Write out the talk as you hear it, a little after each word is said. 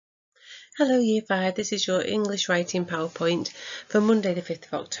Hello Year 5, this is your English Writing PowerPoint for Monday the 5th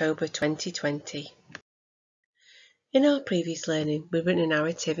of October 2020. In our previous learning, we've written a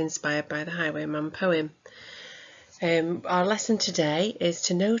narrative inspired by the Highwayman poem. Our lesson today is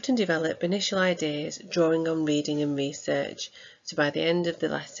to note and develop initial ideas, drawing on reading and research. So by the end of the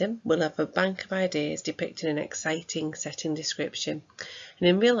lesson, we'll have a bank of ideas depicting an exciting setting description. And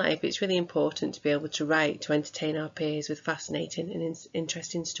in real life, it's really important to be able to write to entertain our peers with fascinating and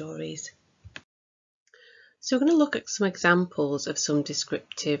interesting stories. So we're going to look at some examples of some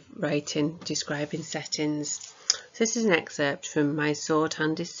descriptive writing describing settings. So this is an excerpt from My Sword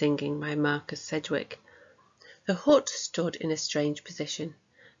Hand is Singing by Marcus Sedgwick. The hut stood in a strange position.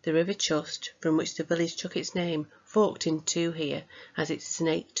 The River Chust, from which the village took its name, forked in two here as it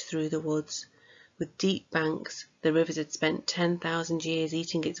snaked through the woods. With deep banks, the rivers had spent 10,000 years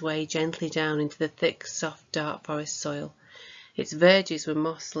eating its way gently down into the thick, soft, dark forest soil. Its verges were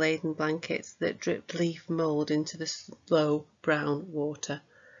moss-laden blankets that dripped leaf mould into the slow brown water.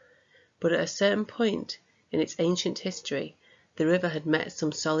 But at a certain point in its ancient history, the river had met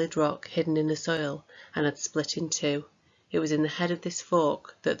some solid rock hidden in the soil and had split in two. It was in the head of this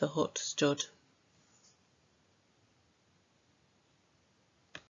fork that the hut stood.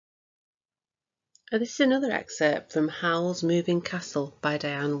 This is another excerpt from Howl's Moving Castle by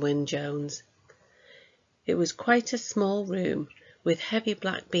Diane Wynne Jones. It was quite a small room, with heavy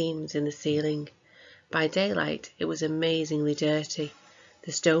black beams in the ceiling. By daylight it was amazingly dirty.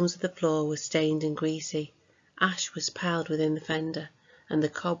 The stones of the floor were stained and greasy. Ash was piled within the fender, and the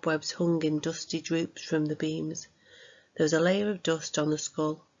cobwebs hung in dusty droops from the beams. There was a layer of dust on the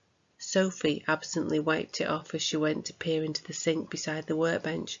skull. Sophie absently wiped it off as she went to peer into the sink beside the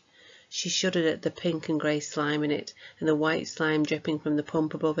workbench. She shuddered at the pink and grey slime in it, and the white slime dripping from the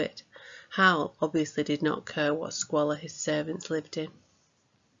pump above it. Howl obviously did not care what squalor his servants lived in.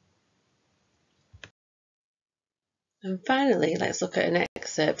 And finally, let's look at an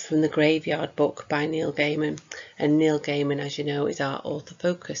excerpt from The Graveyard Book by Neil Gaiman. And Neil Gaiman, as you know, is our author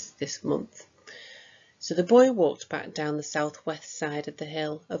focus this month. So the boy walked back down the southwest side of the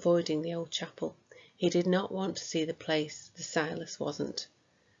hill, avoiding the old chapel. He did not want to see the place the Silas wasn't.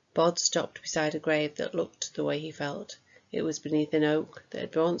 Bod stopped beside a grave that looked the way he felt. It was beneath an oak that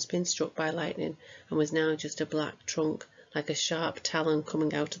had once been struck by lightning and was now just a black trunk, like a sharp talon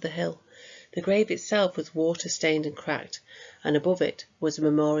coming out of the hill. The grave itself was water-stained and cracked, and above it was a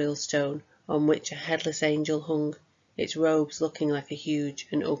memorial stone on which a headless angel hung, its robes looking like a huge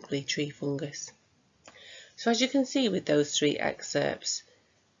and ugly tree fungus. So as you can see with those three excerpts,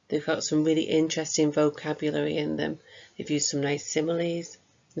 they've got some really interesting vocabulary in them. They've used some nice similes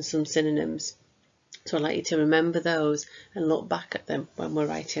and some synonyms. So I'd like you to remember those and look back at them when we're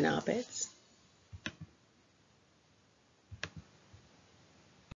writing our bits.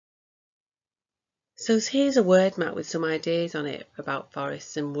 So here's a word map with some ideas on it about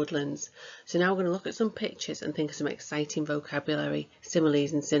forests and woodlands. So now we're going to look at some pictures and think of some exciting vocabulary,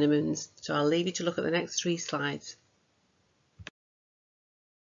 similes and synonyms. So I'll leave you to look at the next 3 slides.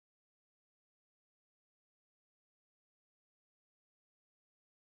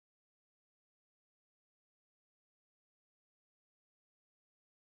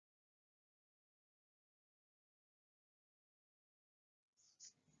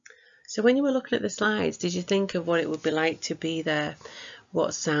 So when you were looking at the slides, did you think of what it would be like to be there?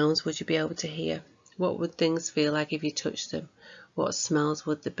 What sounds would you be able to hear? What would things feel like if you touched them? What smells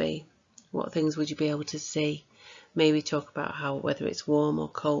would there be? What things would you be able to see? Maybe talk about whether it's warm or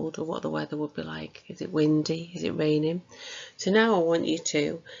cold, or what the weather would be like. Is it windy? Is it raining? So now I want you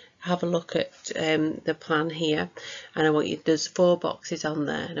to have a look at the plan here, and there's 4 boxes on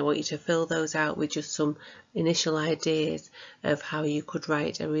there, and I want you to fill those out with just some initial ideas of how you could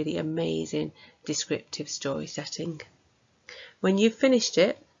write a really amazing descriptive story setting. When you've finished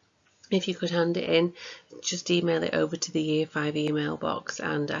it, if you could hand it in, just email it over to the Year 5 email box,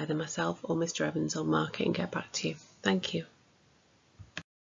 and either myself or Mr. Evans will mark it and get back to you. Thank you.